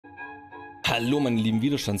Hallo meine lieben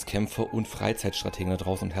Widerstandskämpfer und Freizeitstrategen da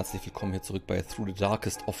draußen und herzlich willkommen hier zurück bei Through the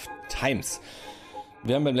Darkest of Times.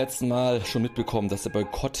 Wir haben beim letzten Mal schon mitbekommen, dass der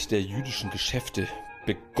Boykott der jüdischen Geschäfte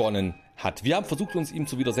begonnen hat. Wir haben versucht, uns ihm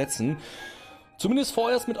zu widersetzen, zumindest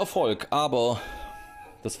vorerst mit Erfolg, aber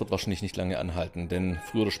das wird wahrscheinlich nicht lange anhalten, denn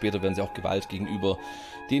früher oder später werden sie auch Gewalt gegenüber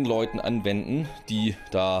den Leuten anwenden, die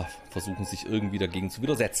da versuchen, sich irgendwie dagegen zu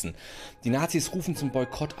widersetzen. Die Nazis rufen zum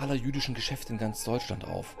Boykott aller jüdischen Geschäfte in ganz Deutschland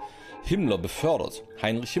auf. Himmler befördert.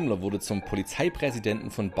 Heinrich Himmler wurde zum Polizeipräsidenten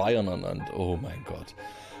von Bayern ernannt. Oh mein Gott.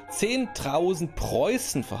 10.000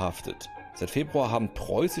 Preußen verhaftet. Seit Februar haben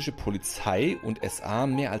preußische Polizei und SA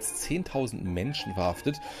mehr als 10.000 Menschen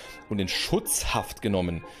verhaftet und in Schutzhaft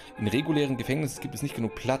genommen. In regulären Gefängnissen gibt es nicht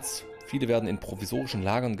genug Platz. Viele werden in provisorischen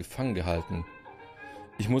Lagern gefangen gehalten.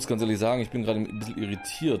 Ich muss ganz ehrlich sagen, ich bin gerade ein bisschen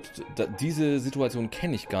irritiert. Diese Situation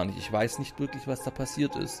kenne ich gar nicht. Ich weiß nicht wirklich, was da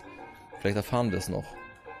passiert ist. Vielleicht erfahren wir es noch.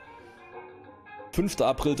 5.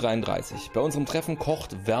 April 33. Bei unserem Treffen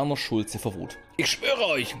kocht Werner Schulze vor Wut. Ich schwöre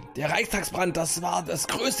euch, der Reichstagsbrand, das war das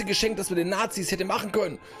größte Geschenk, das wir den Nazis hätten machen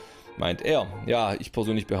können. Meint er. Ja, ich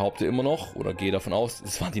persönlich behaupte immer noch, oder gehe davon aus,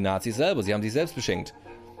 es waren die Nazis selber, sie haben sich selbst beschenkt.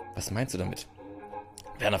 Was meinst du damit?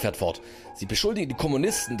 Werner fährt fort. Sie beschuldigen die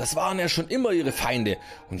Kommunisten, das waren ja schon immer ihre Feinde.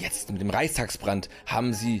 Und jetzt mit dem Reichstagsbrand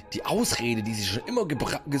haben sie die Ausrede, die sie schon immer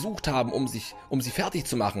gesucht haben, um sie fertig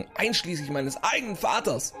zu machen, einschließlich meines eigenen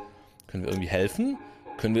Vaters. Können wir irgendwie helfen?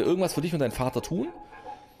 Können wir irgendwas für dich und deinen Vater tun?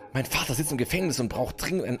 Mein Vater sitzt im Gefängnis und braucht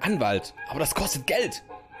dringend einen Anwalt. Aber das kostet Geld.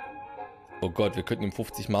 Oh Gott, wir könnten ihm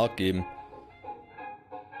 50 Mark geben.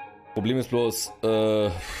 Problem ist bloß,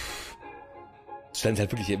 stellen sie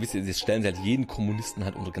halt wirklich, wisst ihr, sie stellen sie halt jeden Kommunisten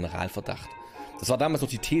halt unter Generalverdacht. Das war damals noch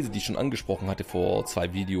die These, die ich schon angesprochen hatte vor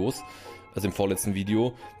 2 Videos. Also im vorletzten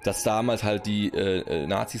Video, dass damals halt die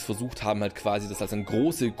Nazis versucht haben, halt quasi das als eine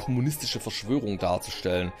große kommunistische Verschwörung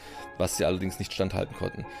darzustellen, was sie allerdings nicht standhalten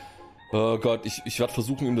konnten. Oh Gott, ich werde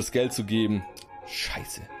versuchen, ihm das Geld zu geben.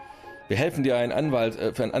 Scheiße. Wir helfen dir, einen Anwalt,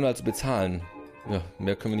 für einen Anwalt zu bezahlen. Ja,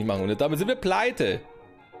 mehr können wir nicht machen. Und damit sind wir pleite.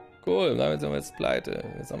 Cool, damit sind wir jetzt pleite.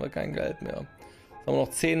 Jetzt haben wir kein Geld mehr. Jetzt haben wir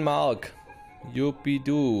noch 10 Mark.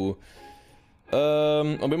 Yuppie-du.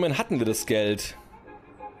 Und immerhin hatten wir das Geld.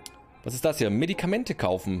 Was ist das hier? Medikamente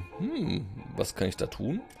kaufen. Was kann ich da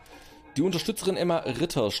tun? Die Unterstützerin Emma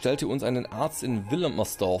Ritter stellte uns einen Arzt in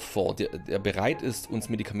Wilmersdorf vor, der bereit ist, uns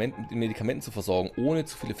mit Medikamenten zu versorgen, ohne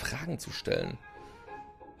zu viele Fragen zu stellen.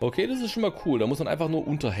 Okay, das ist schon mal cool. Da muss man einfach nur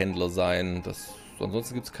Unterhändler sein.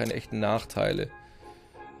 Ansonsten gibt es keine echten Nachteile.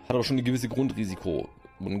 Hat aber schon ein gewisses Grundrisiko.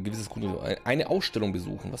 Eine Ausstellung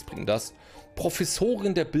besuchen, was bringt das?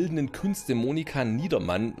 Professorin der bildenden Künste Monika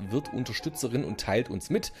Niedermann wird Unterstützerin und teilt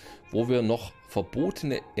uns mit, wo wir noch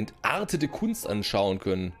verbotene, entartete Kunst anschauen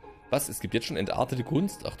können. Was? Es gibt jetzt schon entartete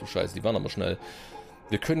Kunst? Ach du Scheiße, die waren aber schnell.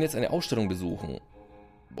 Wir können jetzt eine Ausstellung besuchen.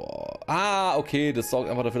 Boah. Ah, okay, das sorgt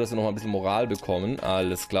einfach dafür, dass wir noch mal ein bisschen Moral bekommen.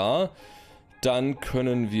 Alles klar. Dann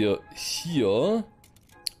können wir hier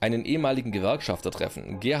einen ehemaligen Gewerkschafter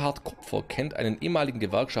treffen. Gerhard Kupfer kennt einen ehemaligen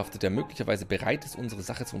Gewerkschafter, der möglicherweise bereit ist, unsere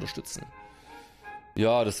Sache zu unterstützen.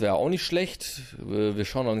 Ja, das wäre auch nicht schlecht. Wir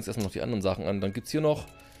schauen allerdings erstmal noch die anderen Sachen an. Dann gibt es hier noch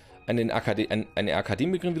eine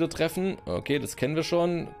Akademikerin wieder treffen. Okay, das kennen wir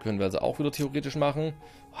schon. Können wir also auch wieder theoretisch machen.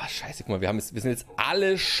 Oh, scheiße, guck mal, wir sind jetzt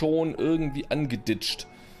alle schon irgendwie angeditscht.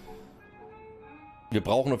 Wir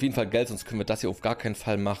brauchen auf jeden Fall Geld, sonst können wir das hier auf gar keinen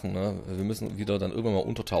Fall machen. Ne? Wir müssen wieder dann irgendwann mal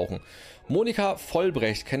untertauchen. Monika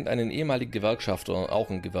Vollbrecht kennt einen ehemaligen Gewerkschafter, auch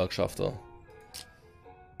einen Gewerkschafter.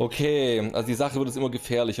 Okay, also die Sache wird jetzt immer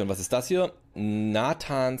gefährlicher. Und was ist das hier?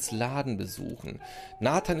 Nathans Laden besuchen.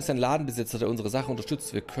 Nathan ist ein Ladenbesitzer, der unsere Sache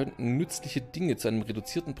unterstützt. Wir könnten nützliche Dinge zu einem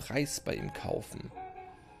reduzierten Preis bei ihm kaufen.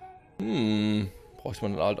 Braucht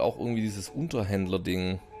man halt auch irgendwie dieses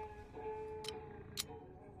Unterhändler-Ding.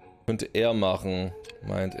 Könnte er machen,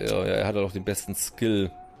 meint er. Ja, er hat ja doch den besten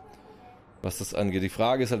Skill, was das angeht. Die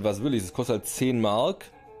Frage ist halt, was will ich? Das kostet halt 10 Mark.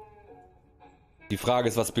 Die Frage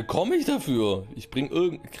ist, was bekomme ich dafür? Ich krieg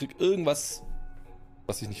irgendwas,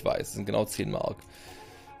 was ich nicht weiß. Das sind genau 10 Mark.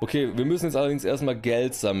 Okay, wir müssen jetzt allerdings erstmal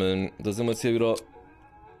Geld sammeln. Da sind wir jetzt hier wieder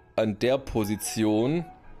an der Position.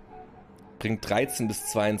 Bringt 13 bis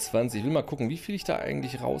 22. Ich will mal gucken, wie viel ich da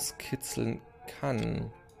eigentlich rauskitzeln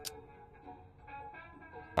kann.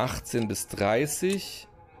 18 bis 30.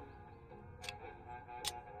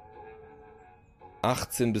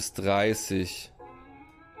 18 bis 30.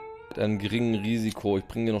 Mit einem geringen Risiko. Ich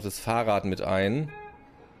bringe hier noch das Fahrrad mit ein.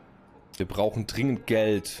 Wir brauchen dringend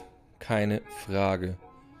Geld. Keine Frage.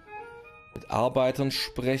 Mit Arbeitern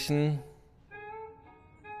sprechen.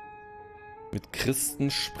 Mit Christen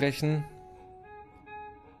sprechen.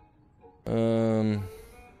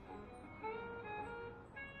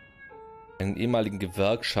 einen ehemaligen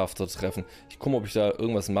Gewerkschafter treffen. Ich gucke mal, ob ich da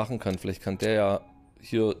irgendwas machen kann. Vielleicht kann der ja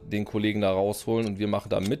hier den Kollegen da rausholen und wir machen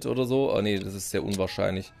da mit oder so. Ah, nee, das ist sehr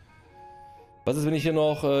unwahrscheinlich. Was ist, wenn ich hier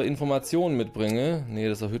noch Informationen mitbringe? Nee,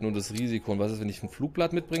 das erhöht nur das Risiko. Und was ist, wenn ich ein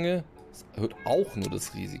Flugblatt mitbringe? Das erhöht auch nur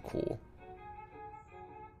das Risiko.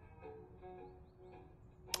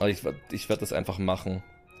 Aber ich werd das einfach machen.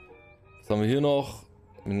 Was haben wir hier noch?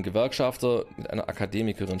 Mit einem Gewerkschafter, mit einer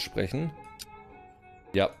Akademikerin sprechen.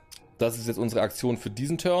 Ja, das ist jetzt unsere Aktion für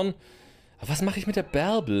diesen Turn. Aber was mache ich mit der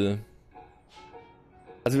Bärbel?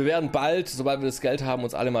 Also wir werden bald, sobald wir das Geld haben,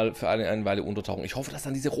 uns alle mal für eine Weile untertauchen. Ich hoffe, dass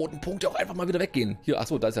dann diese roten Punkte auch einfach mal wieder weggehen. Hier,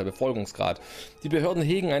 achso, da ist ja Befolgungsgrad. Die Behörden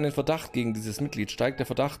hegen einen Verdacht gegen dieses Mitglied. Steigt der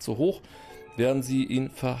Verdacht so hoch, werden sie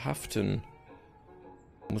ihn verhaften.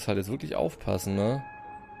 Muss halt jetzt wirklich aufpassen, ne?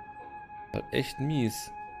 Halt echt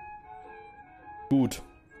mies. Gut.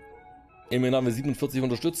 Immerhin haben wir 47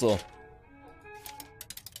 Unterstützer.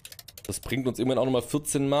 Das bringt uns immerhin auch nochmal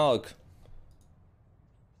 14 Mark.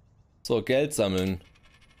 So, Geld sammeln.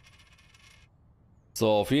 So,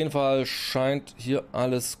 auf jeden Fall scheint hier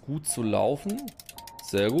alles gut zu laufen.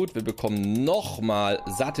 Sehr gut. Wir bekommen nochmal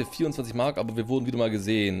satte 24 Mark, aber wir wurden wieder mal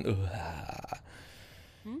gesehen.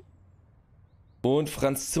 Und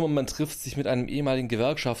Franz Zimmermann trifft sich mit einem ehemaligen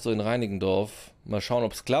Gewerkschafter in Reinickendorf. Mal schauen,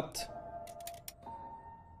 ob es klappt.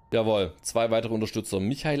 Jawohl, 2 weitere Unterstützer.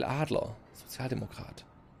 Michael Adler, Sozialdemokrat.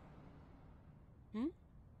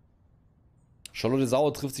 Charlotte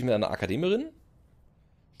Sauer trifft sich mit einer Akademikerin.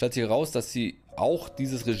 Stellt sich heraus, dass sie auch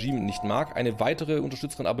dieses Regime nicht mag. Eine weitere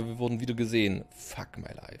Unterstützerin, aber wir wurden wieder gesehen. Fuck my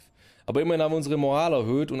life. Aber immerhin haben wir unsere Moral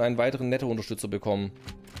erhöht und einen weiteren Netto-Unterstützer bekommen.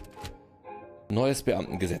 Neues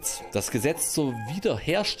Beamtengesetz. Das Gesetz zur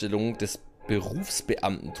Wiederherstellung des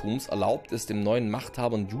Berufsbeamtentums erlaubt es dem neuen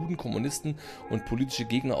Machthabern Juden, Kommunisten und politische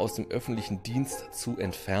Gegner aus dem öffentlichen Dienst zu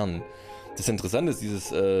entfernen. Das Interessante ist,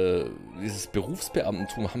 dieses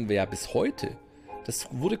Berufsbeamtentum haben wir ja bis heute. Das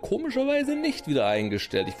wurde komischerweise nicht wieder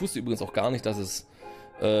eingestellt. Ich wusste übrigens auch gar nicht, dass es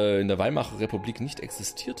in der Weimarer Republik nicht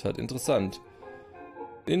existiert hat. Interessant.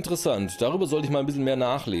 Interessant. Darüber sollte ich mal ein bisschen mehr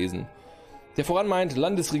nachlesen. Der voran meint,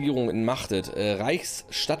 Landesregierung entmachtet.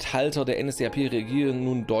 Reichsstatthalter der NSDAP regieren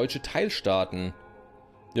nun deutsche Teilstaaten.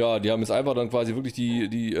 Ja, die haben jetzt einfach dann quasi wirklich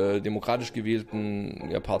die demokratisch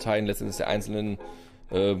gewählten Parteien letztendlich der einzelnen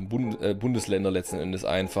Bundesländer letzten Endes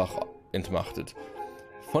einfach entmachtet.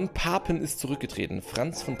 Von Papen ist zurückgetreten.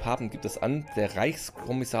 Franz von Papen gibt das Amt der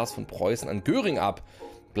Reichskommissars von Preußen an Göring ab,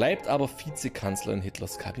 bleibt aber Vizekanzler in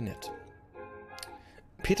Hitlers Kabinett.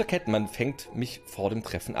 Peter Kettmann fängt mich vor dem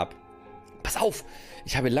Treffen ab. Pass auf,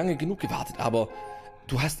 ich habe lange genug gewartet, aber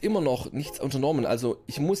du hast immer noch nichts unternommen, also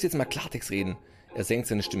ich muss jetzt mal Klartext reden. Er senkt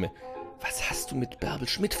seine Stimme. Was hast du mit Bärbel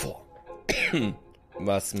Schmidt vor?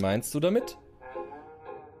 Was meinst du damit?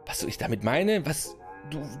 Was ich damit meine?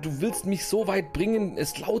 Du willst mich so weit bringen,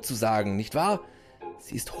 es laut zu sagen, nicht wahr?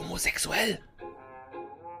 Sie ist homosexuell.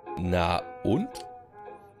 Na und?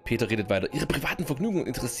 Peter redet weiter. Ihre privaten Vergnügungen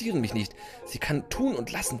interessieren mich nicht. Sie kann tun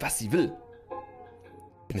und lassen, was sie will.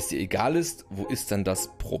 Wenn es dir egal ist, wo ist dann das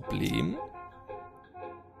Problem?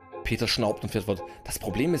 Peter schnaubt und fährt fort. Das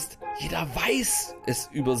Problem ist, jeder weiß es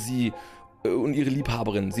über sie und ihre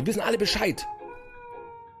Liebhaberin. Sie wissen alle Bescheid.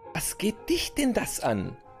 Was geht dich denn das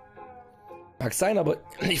an? Mag sein, aber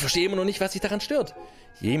ich verstehe immer noch nicht, was sich daran stört.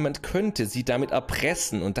 Jemand könnte sie damit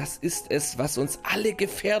erpressen und das ist es, was uns alle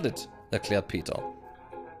gefährdet, erklärt Peter.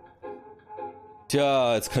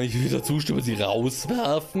 Tja, jetzt kann ich wieder zustimmen, sie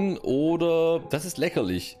rauswerfen oder... Das ist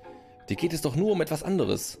lächerlich. Dir geht es doch nur um etwas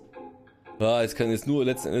anderes. Ja, jetzt kann jetzt nur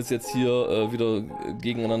letzten Endes jetzt hier wieder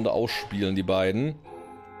gegeneinander ausspielen, die beiden.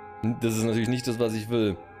 Das ist natürlich nicht das, was ich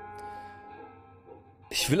will.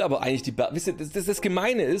 Ich will aber eigentlich die Bärbel... Wisst ihr, das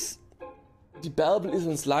Gemeine ist, die Bärbel ist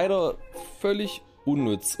uns leider völlig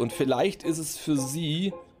unnütz. Und vielleicht ist es für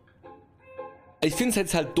sie... Ich finde es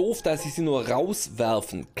jetzt halt doof, dass ich sie nur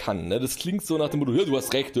rauswerfen kann. Ne? Das klingt so nach dem Motto, ja, du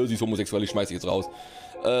hast recht, sie ist homosexuell, ich schmeiß sie jetzt raus.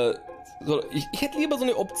 Ich hätte lieber so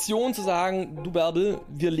eine Option zu sagen, du Bärbel,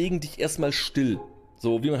 wir legen dich erstmal still.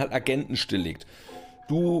 So wie man halt Agenten stilllegt.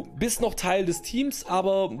 Du bist noch Teil des Teams,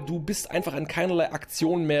 aber du bist einfach an keinerlei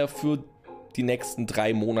Aktion mehr für die nächsten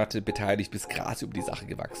 3 Monate beteiligt, bis Gras über die Sache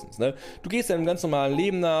gewachsen ist. Ne? Du gehst deinem ganz normalen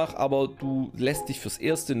Leben nach, aber du lässt dich fürs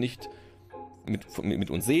Erste nicht mit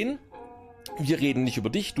uns sehen. Wir reden nicht über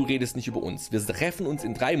dich, du redest nicht über uns. Wir treffen uns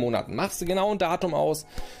in 3 Monaten. Machst du genau ein Datum aus,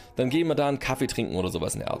 dann gehen wir da einen Kaffee trinken oder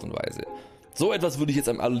sowas in der Art und Weise. So etwas würde ich jetzt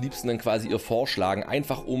am allerliebsten dann quasi ihr vorschlagen,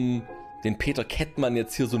 einfach um den Peter Kettmann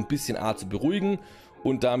jetzt hier so ein bisschen zu beruhigen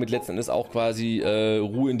und damit letzten Endes auch quasi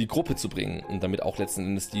Ruhe in die Gruppe zu bringen und damit auch letzten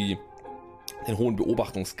Endes den hohen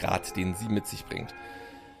Beobachtungsgrad, den sie mit sich bringt.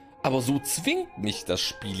 Aber so zwingt mich das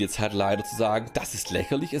Spiel jetzt halt leider zu sagen, das ist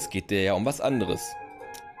lächerlich, es geht dir ja um was anderes.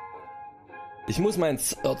 Ich muss meinen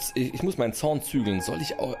Zorn zügeln. Soll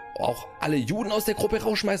ich auch alle Juden aus der Gruppe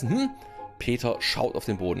rausschmeißen? Hm? Peter schaut auf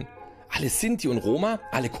den Boden. Alle Sinti und Roma?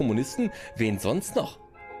 Alle Kommunisten? Wen sonst noch?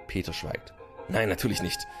 Peter schweigt. Nein, natürlich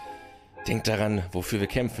nicht. Denkt daran, wofür wir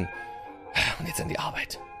kämpfen. Und jetzt an die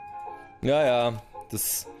Arbeit. Ja,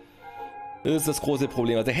 das ist das große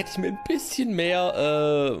Problem. Also da hätte ich mir ein bisschen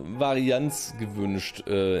mehr Varianz gewünscht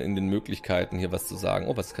in den Möglichkeiten, hier was zu sagen.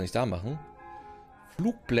 Oh, was kann ich da machen?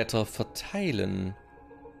 Flugblätter verteilen.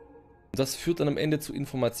 Das führt dann am Ende zu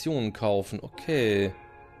Informationen kaufen. Okay.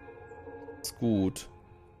 Ist gut.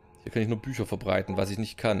 Hier kann ich nur Bücher verbreiten, was ich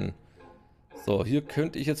nicht kann. So, hier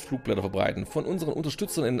könnte ich jetzt Flugblätter verbreiten. Von unseren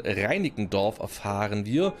Unterstützern in Reinickendorf erfahren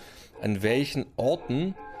wir, an welchen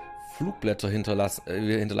Orten Flugblätter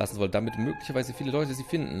hinterlassen soll, damit möglicherweise viele Leute sie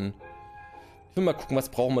finden. Ich will mal gucken, was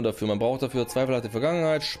braucht man dafür. Man braucht dafür zweifelhafte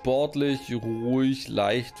Vergangenheit, sportlich, ruhig,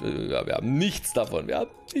 leicht. Ja, wir haben nichts davon. Wir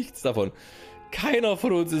haben nichts davon. Keiner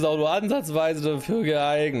von uns ist auch nur ansatzweise dafür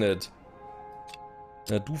geeignet.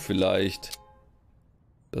 Ja, du vielleicht.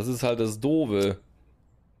 Das ist halt das Doofe.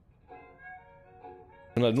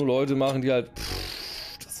 Und halt nur Leute machen, die halt...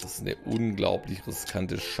 das ist eine unglaublich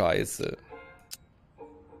riskante Scheiße.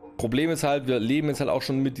 Problem ist halt, wir leben jetzt halt auch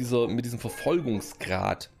schon mit diesem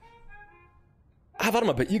Verfolgungsgrad. Ah, warte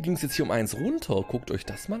mal, bei ihr ging es jetzt hier um 1 runter. Guckt euch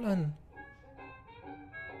das mal an.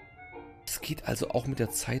 Es geht also auch mit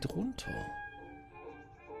der Zeit runter.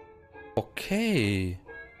 Okay.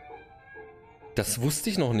 Das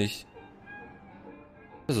wusste ich noch nicht.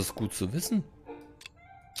 Das ist gut zu wissen.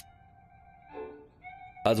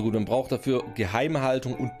 Also gut, man braucht dafür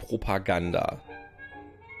Geheimhaltung und Propaganda.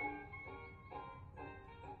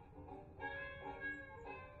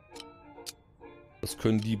 Das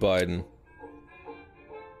können die beiden.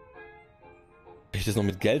 Kann ich das noch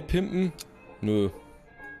mit Geld pimpen? Nö.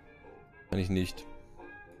 Kann ich nicht.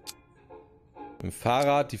 Mit dem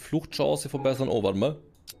Fahrrad die Fluchtchance verbessern. Oh, warte mal.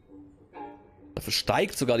 Dafür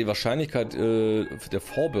steigt sogar die Wahrscheinlichkeit der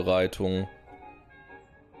Vorbereitung.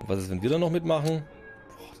 Und was ist, wenn wir da noch mitmachen?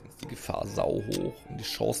 Boah, dann ist die Gefahr sau hoch. Und die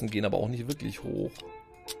Chancen gehen aber auch nicht wirklich hoch.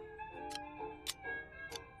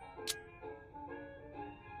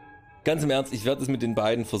 Ganz im Ernst, ich werde es mit den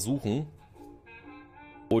beiden versuchen.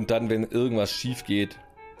 Und dann, wenn irgendwas schief geht,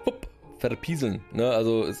 hupp, verpieseln. Ne?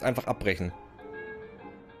 Also es einfach abbrechen.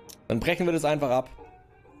 Dann brechen wir das einfach ab.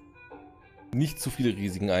 Nicht zu viele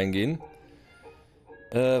Risiken eingehen.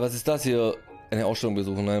 Was ist das hier? Eine Ausstellung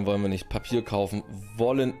besuchen? Nein, wollen wir nicht. Papier kaufen?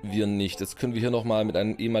 Wollen wir nicht. Jetzt können wir hier nochmal mit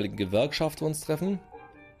einem ehemaligen Gewerkschafter uns treffen.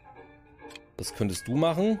 Das könntest du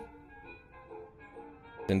machen.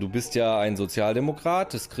 Denn du bist ja ein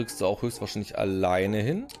Sozialdemokrat. Das kriegst du auch höchstwahrscheinlich alleine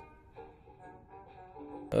hin.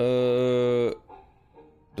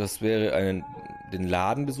 Das wäre den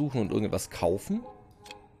Laden besuchen und irgendwas kaufen.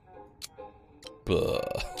 Bäh,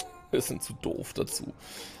 wir sind zu doof dazu.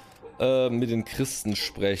 Mit den Christen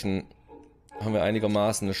sprechen. Haben wir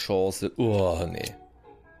einigermaßen eine Chance. Oh, nee.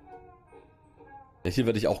 Ja, hier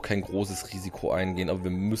werde ich auch kein großes Risiko eingehen, aber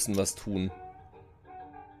wir müssen was tun.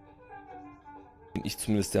 Bin ich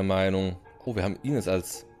zumindest der Meinung. Oh, wir haben ihn jetzt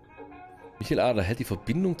als... Michael Adler hält die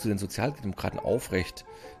Verbindung zu den Sozialdemokraten aufrecht,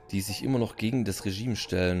 die sich immer noch gegen das Regime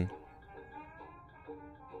stellen.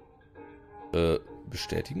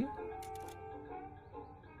 Bestätigen?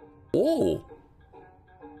 Oh!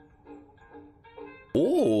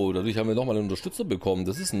 Oh, dadurch haben wir nochmal einen Unterstützer bekommen.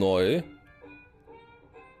 Das ist neu.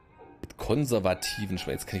 Mit Konservativen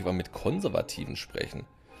sprechen. Jetzt kann ich aber mit Konservativen sprechen.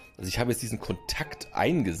 Also ich habe jetzt diesen Kontakt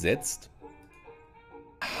eingesetzt.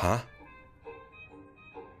 Aha.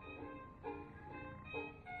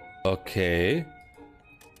 Okay.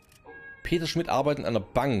 Peter Schmidt arbeitet an einer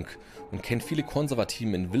Bank und kennt viele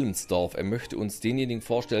Konservativen in Wilmsdorf. Er möchte uns denjenigen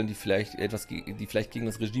vorstellen, die vielleicht gegen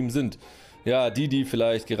das Regime sind. Ja, die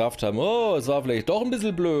vielleicht gerafft haben, oh, es war vielleicht doch ein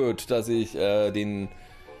bisschen blöd, dass ich den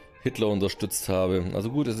Hitler unterstützt habe.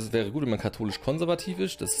 Also gut, wäre gut, wenn man katholisch-konservativ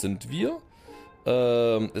ist, das sind wir.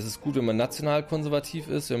 Es ist gut, wenn man national-konservativ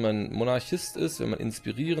ist, wenn man Monarchist ist, wenn man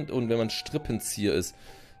inspirierend und wenn man Strippenzieher ist.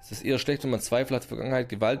 Es ist eher schlecht, wenn man Zweifel hat, Vergangenheit,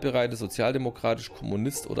 gewaltbereit ist, sozialdemokratisch,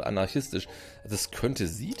 kommunist oder anarchistisch. Das könnte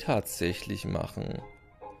sie tatsächlich machen.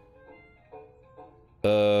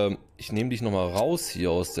 Ich nehme dich nochmal raus hier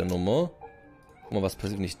aus der Nummer. Guck mal, was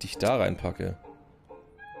passiert, wenn ich dich da reinpacke.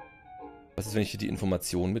 Was ist, wenn ich hier die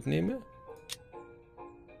Information mitnehme?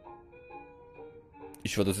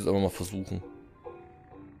 Ich werde das jetzt einfach mal versuchen.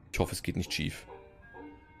 Ich hoffe, es geht nicht schief.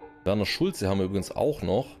 Werner Schulze haben wir übrigens auch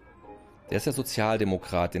noch. Der ist ja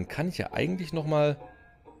Sozialdemokrat. Den kann ich ja eigentlich nochmal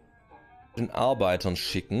Den Arbeitern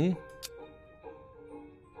schicken.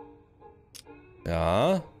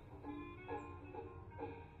 Ja.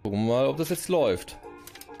 Gucken wir mal, ob das jetzt läuft.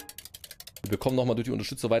 Wir bekommen nochmal durch die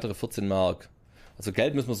Unterstützer weitere 14 Mark. Also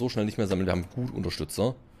Geld müssen wir so schnell nicht mehr sammeln. Wir haben gut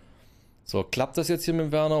Unterstützer. So, klappt das jetzt hier mit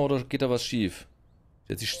dem Werner oder geht da was schief?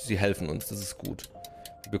 Sie helfen uns, das ist gut.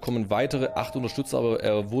 Wir bekommen weitere 8 Unterstützer, aber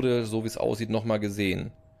er wurde, so wie es aussieht, nochmal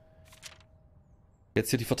gesehen. Jetzt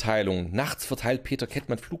hier die Verteilung. Nachts verteilt Peter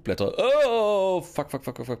Kettmann Flugblätter. Oh, fuck.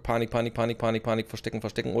 Panik.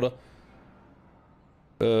 Verstecken, oder?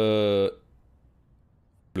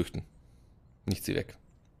 Flüchten. Nicht sie weg.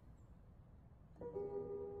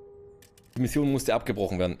 Die Mission musste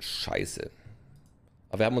abgebrochen werden. Scheiße.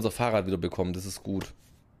 Aber wir haben unser Fahrrad wieder bekommen, das ist gut.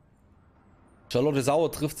 Charlotte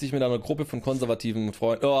Sauer trifft sich mit einer Gruppe von konservativen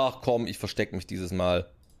Freunden. Ach komm, ich verstecke mich dieses Mal.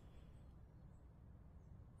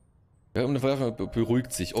 Ja,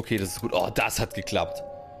 beruhigt sich. Okay, das ist gut. Oh, das hat geklappt.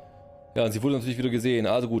 Ja, und sie wurde natürlich wieder gesehen.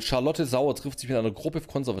 Also gut, Charlotte Sauer trifft sich mit einer Gruppe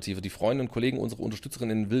Konservativer, die Freunde und Kollegen unserer Unterstützerin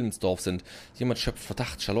in Wilmsdorf sind. Jemand schöpft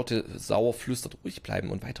Verdacht. Charlotte Sauer flüstert, ruhig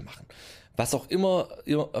bleiben und weitermachen. Was auch immer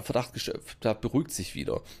ihr Verdacht geschöpft hat, beruhigt sich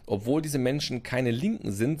wieder. Obwohl diese Menschen keine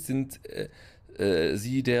Linken sind, sind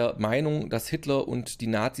sie der Meinung, dass Hitler und die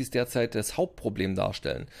Nazis derzeit das Hauptproblem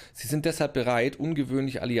darstellen. Sie sind deshalb bereit,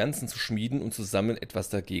 ungewöhnliche Allianzen zu schmieden und zusammen etwas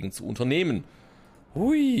dagegen zu unternehmen.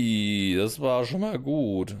 Hui, das war schon mal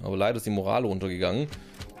gut. Aber leider ist die Moral runtergegangen,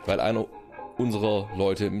 weil einer unserer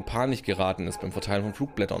Leute in Panik geraten ist beim Verteilen von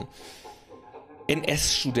Flugblättern.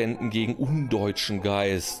 NS-Studenten gegen undeutschen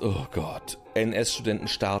Geist. Oh Gott. NS-Studenten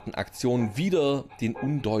starten Aktionen wider den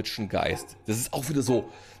undeutschen Geist. Das ist auch wieder so.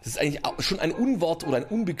 Das ist eigentlich schon ein Unwort oder ein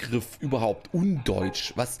Unbegriff überhaupt.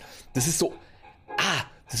 Undeutsch. Was? Das ist so.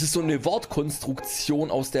 Das ist so eine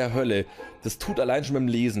Wortkonstruktion aus der Hölle. Das tut allein schon beim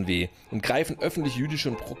Lesen weh. Und greifen öffentlich jüdische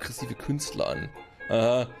und progressive Künstler an.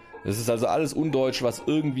 Aha. Das ist also alles Undeutsch, was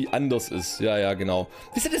irgendwie anders ist. Ja, genau.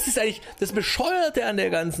 Wisst ihr, das ist eigentlich das Bescheuerte an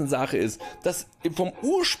der ganzen Sache ist, dass vom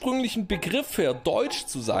ursprünglichen Begriff her Deutsch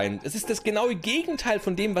zu sein, es ist das genaue Gegenteil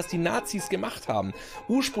von dem, was die Nazis gemacht haben.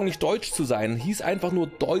 Ursprünglich Deutsch zu sein, hieß einfach nur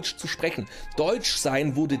Deutsch zu sprechen. Deutsch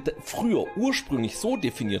sein wurde früher ursprünglich so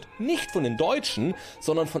definiert, nicht von den Deutschen,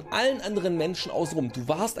 sondern von allen anderen Menschen außenrum. Du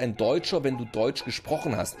warst ein Deutscher, wenn du Deutsch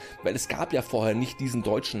gesprochen hast, weil es gab ja vorher nicht diesen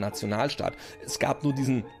deutschen Nationalstaat. Es gab nur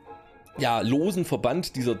diesen losen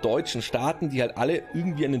Verband dieser deutschen Staaten, die halt alle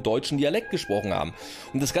irgendwie einen deutschen Dialekt gesprochen haben.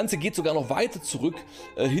 Und das Ganze geht sogar noch weiter zurück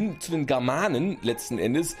hin zu den Germanen letzten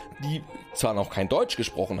Endes, die zwar noch kein Deutsch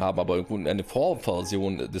gesprochen haben, aber irgendwo eine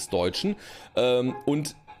Vorversion des Deutschen.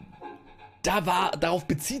 Und darauf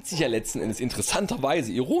bezieht sich ja letzten Endes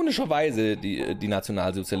interessanterweise, ironischerweise die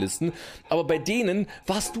Nationalsozialisten, aber bei denen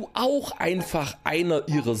warst du auch einfach einer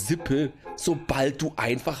ihrer Sippe, sobald du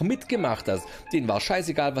einfach mitgemacht hast. Denen war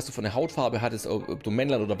scheißegal, was du für eine Hautfarbe hattest, ob du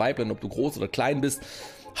Männlein oder Weiblein, ob du groß oder klein bist.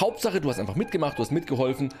 Hauptsache, du hast einfach mitgemacht, du hast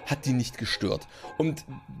mitgeholfen, hat die nicht gestört. Und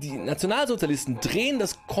die Nationalsozialisten drehen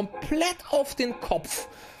das komplett auf den Kopf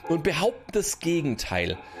und behaupten das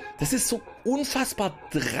Gegenteil. Das ist so unfassbar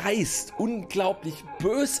dreist, unglaublich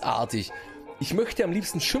bösartig. Ich möchte am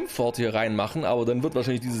liebsten Schimpfworte hier reinmachen, aber dann wird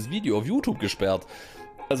wahrscheinlich dieses Video auf YouTube gesperrt.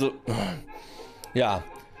 Also, ja,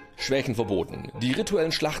 Schwächen verboten. Die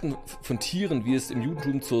rituellen Schlachten von Tieren, wie es im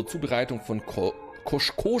Judentum zur Zubereitung von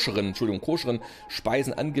koscheren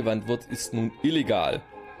Speisen angewandt wird, ist nun illegal.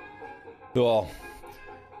 Ja,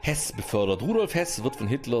 Hess befördert. Rudolf Hess wird von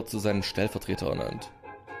Hitler zu seinem Stellvertreter ernannt.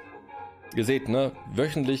 Ihr seht, ne?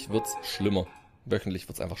 Wöchentlich wird's schlimmer. Wöchentlich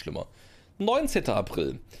wird's einfach schlimmer. 19.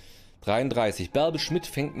 April 33. Bärbel Schmidt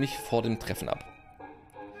fängt mich vor dem Treffen ab.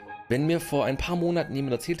 Wenn mir vor ein paar Monaten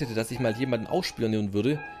jemand erzählt hätte, dass ich mal jemanden ausspionieren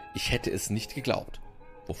würde, ich hätte es nicht geglaubt.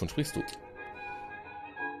 Wovon sprichst du?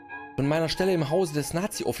 Von meiner Stelle im Hause des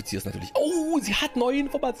Nazi-Offiziers natürlich. Oh, sie hat neue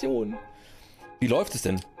Informationen. Wie läuft es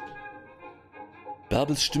denn?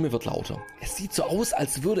 Bärbels Stimme wird lauter. Es sieht so aus,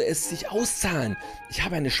 als würde es sich auszahlen. Ich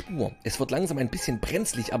habe eine Spur. Es wird langsam ein bisschen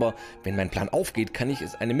brenzlig, aber wenn mein Plan aufgeht, kann ich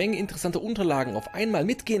es eine Menge interessanter Unterlagen auf einmal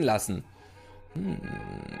mitgehen lassen.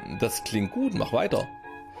 Das klingt gut, mach weiter.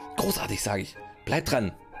 Großartig, sage ich. Bleib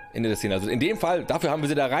dran. Ende der Szene. Also in dem Fall, dafür haben wir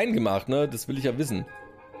sie da reingemacht, ne? Das will ich ja wissen.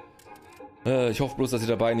 Ich hoffe bloß, dass sie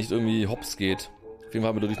dabei nicht irgendwie hops geht. Auf jeden Fall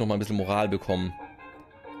haben wir dadurch nochmal ein bisschen Moral bekommen.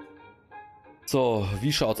 So,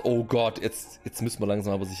 wie schaut's? Oh Gott, jetzt müssen wir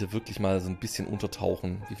langsam aber sicher wirklich mal so ein bisschen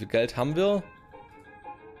untertauchen. Wie viel Geld haben wir?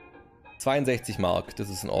 62 Mark, das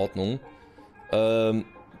ist in Ordnung. Wir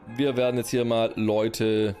werden jetzt hier mal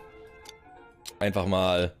Leute einfach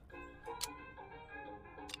mal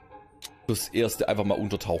das erste einfach mal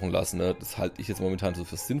untertauchen lassen. Ne? Das halte ich jetzt momentan so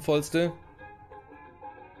fürs Sinnvollste.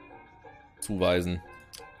 Zuweisen.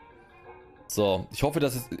 So, ich hoffe,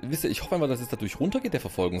 dass es, wisst ihr, ich hoffe einfach, dass es dadurch runtergeht, der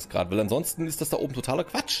Verfolgungsgrad, weil ansonsten ist das da oben totaler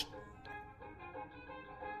Quatsch.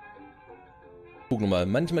 Gucken wir mal,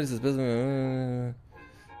 manchmal ist es besser.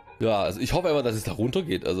 Ja, also ich hoffe einfach, dass es da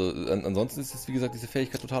runtergeht. Also ansonsten ist es, wie gesagt, diese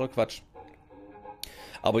Fähigkeit totaler Quatsch.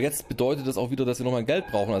 Aber jetzt bedeutet das auch wieder, dass wir nochmal Geld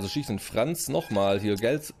brauchen. Also schicke ich den Franz nochmal hier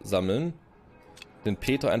Geld sammeln. Den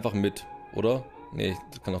Peter einfach mit, oder? Nee,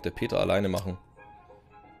 das kann auch der Peter alleine machen.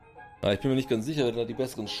 Aber ich bin mir nicht ganz sicher, wenn er die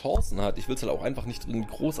besseren Chancen hat. Ich will es halt auch einfach nicht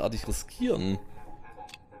großartig riskieren.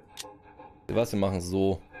 Was, wir machen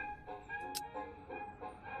so.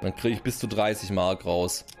 Dann kriege ich bis zu 30 Mark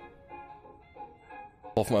raus.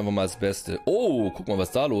 Hoffen wir einfach mal das Beste. Oh, guck mal, was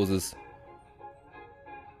da los ist.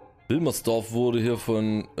 Wilmersdorf wurde hier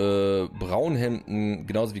von Braunhemden,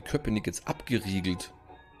 genauso wie Köpenick, jetzt abgeriegelt.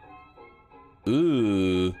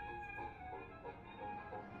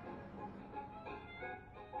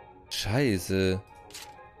 Scheiße.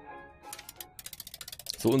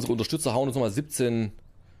 So, unsere Unterstützer hauen uns nochmal 17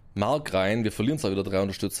 Mark rein. Wir verlieren zwar wieder 3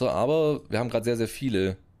 Unterstützer, aber wir haben gerade sehr, sehr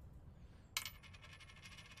viele.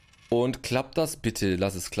 Und klappt das? Bitte,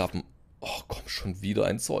 lass es klappen. Oh, komm, schon wieder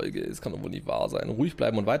ein Zeuge. Es kann doch wohl nicht wahr sein. Ruhig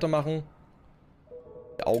bleiben und weitermachen.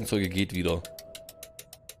 Der Augenzeuge geht wieder.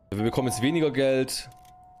 Wir bekommen jetzt weniger Geld,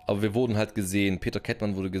 aber wir wurden halt gesehen. Peter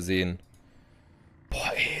Kettmann wurde gesehen.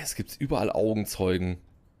 Boah, ey, es gibt überall Augenzeugen.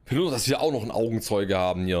 Ich will nur, dass wir auch noch einen Augenzeuge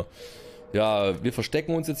haben hier. Ja, wir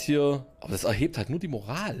verstecken uns jetzt hier. Aber das erhebt halt nur die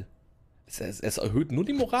Moral. Es erhöht nur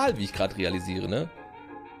die Moral, wie ich gerade realisiere, ne?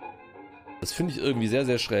 Das finde ich irgendwie sehr,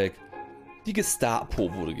 sehr schräg. Die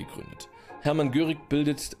Gestapo wurde gegründet. Hermann Göring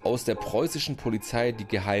bildet aus der preußischen Polizei die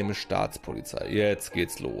geheime Staatspolizei. Jetzt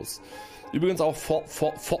geht's los. Übrigens auch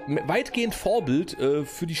weitgehend Vorbild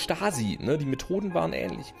für die Stasi. Ne? Die Methoden waren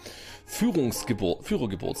ähnlich.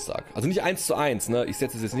 Führergeburtstag. Also nicht 1:1. Ne? Ich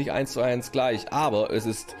setze es jetzt nicht 1:1 gleich. Aber es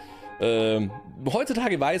ist...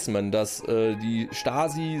 heutzutage weiß man, dass die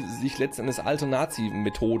Stasi sich letztendlich alte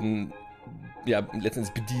Nazi-Methoden ja,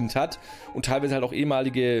 letztendlich bedient hat und teilweise halt auch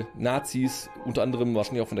ehemalige Nazis, unter anderem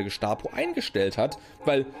wahrscheinlich auch von der Gestapo, eingestellt hat,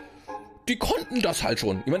 weil die konnten das halt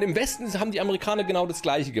schon. Ich meine, im Westen haben die Amerikaner genau das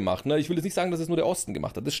Gleiche gemacht. Ne? Ich will jetzt nicht sagen, dass es nur der Osten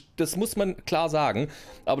gemacht hat. Das muss man klar sagen.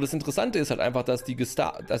 Aber das Interessante ist halt einfach, dass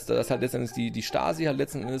dass halt letztendlich die Stasi halt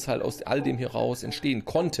letzten Endes halt aus all dem hier raus entstehen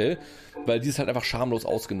konnte, weil die es halt einfach schamlos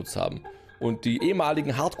ausgenutzt haben. Und die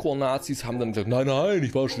ehemaligen Hardcore-Nazis haben dann gesagt, nein, nein,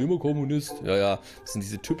 ich war schon immer Kommunist. Ja, ja, das sind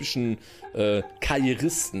diese typischen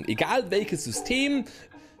Karrieristen. Egal welches System,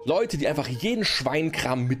 Leute, die einfach jeden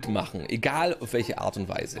Schweinkram mitmachen. Egal auf welche Art und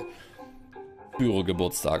Weise.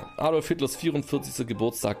 Führergeburtstag. Adolf Hitlers 44.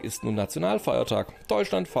 Geburtstag ist nun Nationalfeiertag.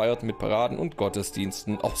 Deutschland feiert mit Paraden und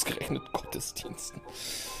Gottesdiensten. Ausgerechnet Gottesdiensten.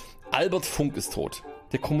 Albert Funk ist tot.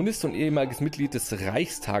 Der Kommunist und ehemaliges Mitglied des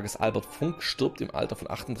Reichstages Albert Funk stirbt im Alter von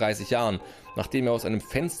 38 Jahren, nachdem er aus einem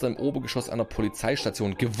Fenster im Obergeschoss einer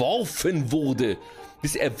Polizeistation geworfen wurde.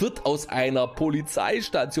 Er wird aus einer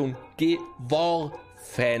Polizeistation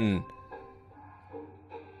geworfen.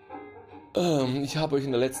 Ich habe euch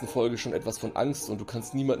in der letzten Folge schon etwas von Angst und du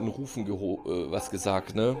kannst niemanden rufen was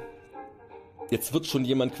gesagt, ne? Jetzt wird schon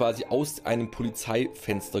jemand quasi aus einem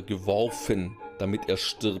Polizeifenster geworfen, damit er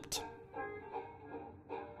stirbt.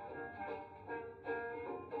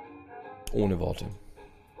 Ohne Worte.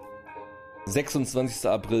 26.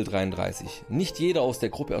 April 33. Nicht jeder aus der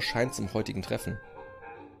Gruppe erscheint zum heutigen Treffen.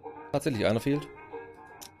 Tatsächlich, einer fehlt.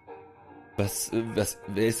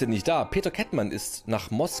 Wer ist denn nicht da? Peter Kettmann ist nach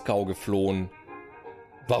Moskau geflohen.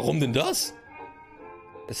 Warum denn das?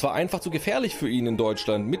 Es war einfach zu gefährlich für ihn in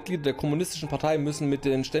Deutschland. Mitglieder der kommunistischen Partei müssen mit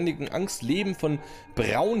der ständigen Angst leben, von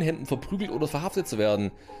Braunhemden verprügelt oder verhaftet zu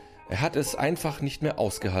werden. Er hat es einfach nicht mehr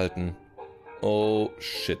ausgehalten. Oh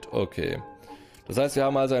shit, okay. Das heißt, wir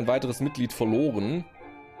haben also ein weiteres Mitglied verloren.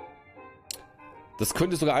 Das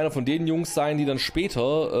könnte sogar einer von den Jungs sein, die dann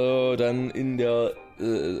später dann in der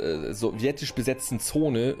sowjetisch besetzten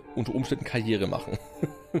Zone unter Umständen Karriere machen.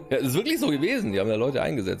 Ja, das ist wirklich so gewesen, die haben da Leute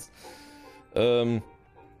eingesetzt. Ja,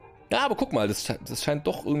 aber guck mal, das scheint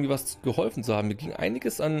doch irgendwie was geholfen zu haben. Mir ging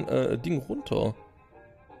einiges an Dingen runter.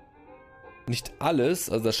 Nicht alles,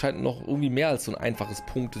 also da scheint noch irgendwie mehr als so ein einfaches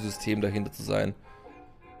Punktesystem dahinter zu sein.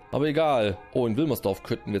 Aber egal. Oh, in Wilmersdorf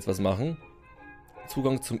könnten wir jetzt was machen.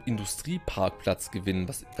 Zugang zum Industrieparkplatz gewinnen.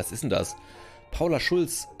 Was ist denn das? Paula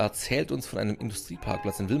Schulz erzählt uns von einem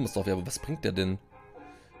Industrieparkplatz in Wilmersdorf. Ja, aber was bringt der denn?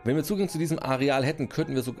 Wenn wir Zugang zu diesem Areal hätten,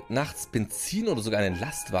 könnten wir so nachts Benzin oder sogar einen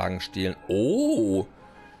Lastwagen stehlen. Oh!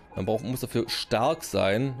 Man muss dafür stark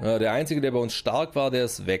sein. Ja, der Einzige, der bei uns stark war, der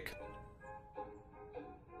ist weg.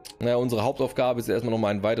 Naja, unsere Hauptaufgabe ist erstmal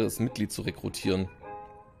nochmal ein weiteres Mitglied zu rekrutieren.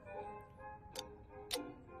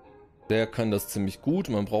 Der kann das ziemlich gut.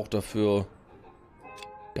 Man braucht dafür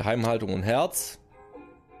Geheimhaltung und Herz.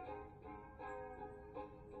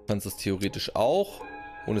 Kannst das theoretisch auch.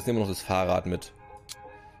 Und jetzt nehmen wir noch das Fahrrad mit.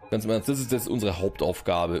 Ganz im Ernst, das ist unsere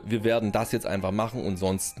Hauptaufgabe. Wir werden das jetzt einfach machen und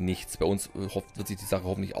sonst nichts. Bei uns wird sich die Sache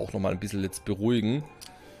hoffentlich auch nochmal ein bisschen jetzt beruhigen.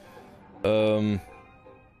 Das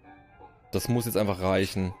muss jetzt einfach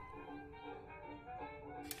reichen.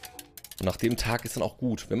 Und nach dem Tag ist dann auch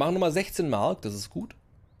gut. Wir machen nochmal 16 Mark, das ist gut.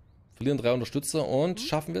 Verlieren 3 Unterstützer und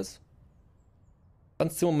schaffen wir es?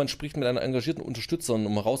 Franz Zimmermann spricht mit einer engagierten Unterstützerin,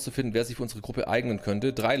 um herauszufinden, wer sich für unsere Gruppe eignen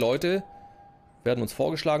könnte. 3 Leute werden uns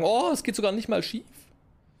vorgeschlagen. Oh, es geht sogar nicht mal schief.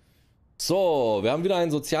 So, wir haben wieder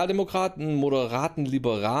einen Sozialdemokraten, einen moderaten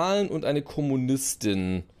Liberalen und eine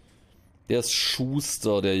Kommunistin. Der ist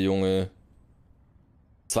Schuster, der Junge.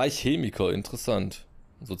 2 Chemiker, interessant.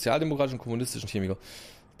 Einen sozialdemokratischen und kommunistischen Chemiker.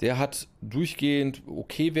 Der hat durchgehend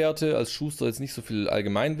okay Werte, als Schuster jetzt nicht so viel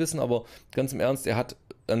Allgemeinwissen, aber ganz im Ernst, er hat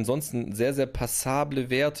ansonsten sehr, sehr passable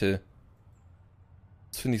Werte.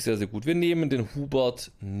 Das finde ich sehr, sehr gut. Wir nehmen den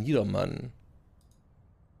Hubert Niedermann.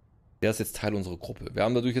 Der ist jetzt Teil unserer Gruppe. Wir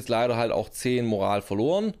haben dadurch jetzt leider halt auch 10 Moral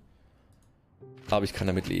verloren. Aber ich kann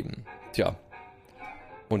damit leben. Tja.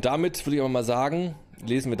 Und damit würde ich aber mal sagen,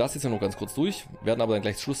 lesen wir das jetzt ja noch ganz kurz durch, werden aber dann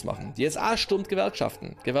gleich Schluss machen. Die SA stürmt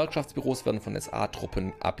Gewerkschaften. Gewerkschaftsbüros werden von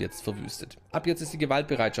SA-Truppen ab jetzt verwüstet. Ab jetzt ist die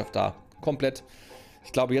Gewaltbereitschaft da. Komplett.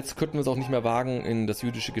 Ich glaube, jetzt könnten wir es auch nicht mehr wagen, in das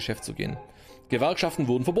jüdische Geschäft zu gehen. Gewerkschaften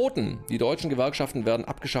wurden verboten. Die deutschen Gewerkschaften werden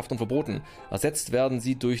abgeschafft und verboten. Ersetzt werden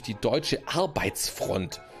sie durch die Deutsche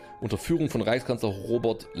Arbeitsfront. Unter Führung von Reichskanzler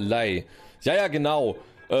Robert Ley. Ja, genau.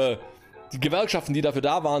 Die Gewerkschaften, die dafür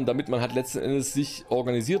da waren, damit man halt letzten Endes sich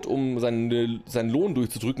organisiert, um seinen Lohn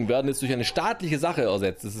durchzudrücken, werden jetzt durch eine staatliche Sache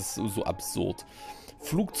ersetzt. Das ist so absurd.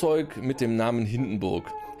 Flugzeug mit dem Namen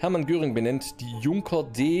Hindenburg. Hermann Göring benennt die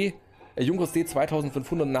Junkers D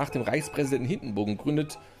 2500 nach dem Reichspräsidenten Hindenburg und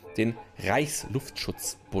gründet den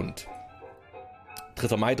Reichsluftschutzbund.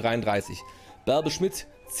 3. Mai 33. Bärbel Schmidt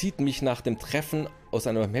zieht mich nach dem Treffen aus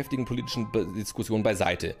einer heftigen politischen Diskussion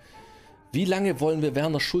beiseite. Wie lange wollen wir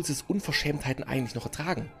Werner Schulzes Unverschämtheiten eigentlich noch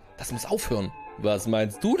ertragen? Das muss aufhören. Was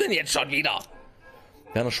meinst du denn jetzt schon wieder?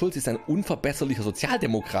 Werner Schulz ist ein unverbesserlicher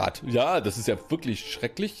Sozialdemokrat. Ja, das ist ja wirklich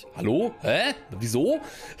schrecklich. Hallo? Hä? Wieso?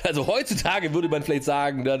 Also heutzutage würde man vielleicht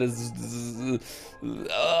sagen, ja,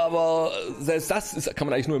 aber selbst das kann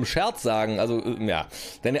man eigentlich nur im Scherz sagen. Also, ja,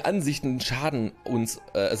 seine Ansichten schaden uns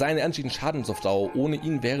auf Dauer. Ohne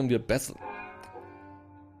ihn wären wir besser.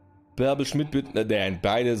 Bärbel Schmidt, nein,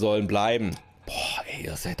 beide sollen bleiben. Boah, ey,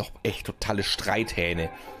 ihr seid doch echt totale Streithähne.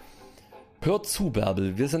 Hört zu,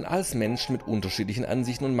 Bärbel, wir sind alles Menschen mit unterschiedlichen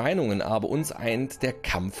Ansichten und Meinungen, aber uns eint der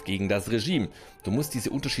Kampf gegen das Regime. Du musst diese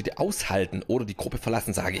Unterschiede aushalten oder die Gruppe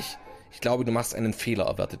verlassen, sage ich. Ich glaube, du machst einen Fehler,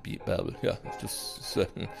 erwartet Bärbel. Ja,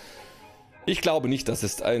 ich glaube nicht, dass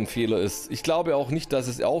es ein Fehler ist. Ich glaube auch nicht, dass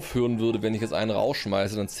es aufhören würde, wenn ich jetzt einen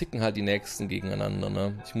rausschmeiße. Dann zicken halt die Nächsten gegeneinander.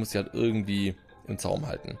 Ne? Ich muss sie halt irgendwie im Zaum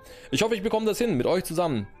halten. Ich hoffe, ich bekomme das hin mit euch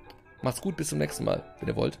zusammen. Macht's gut, bis zum nächsten Mal. Wenn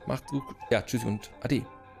ihr wollt, macht's gut. Ja, tschüss und ade.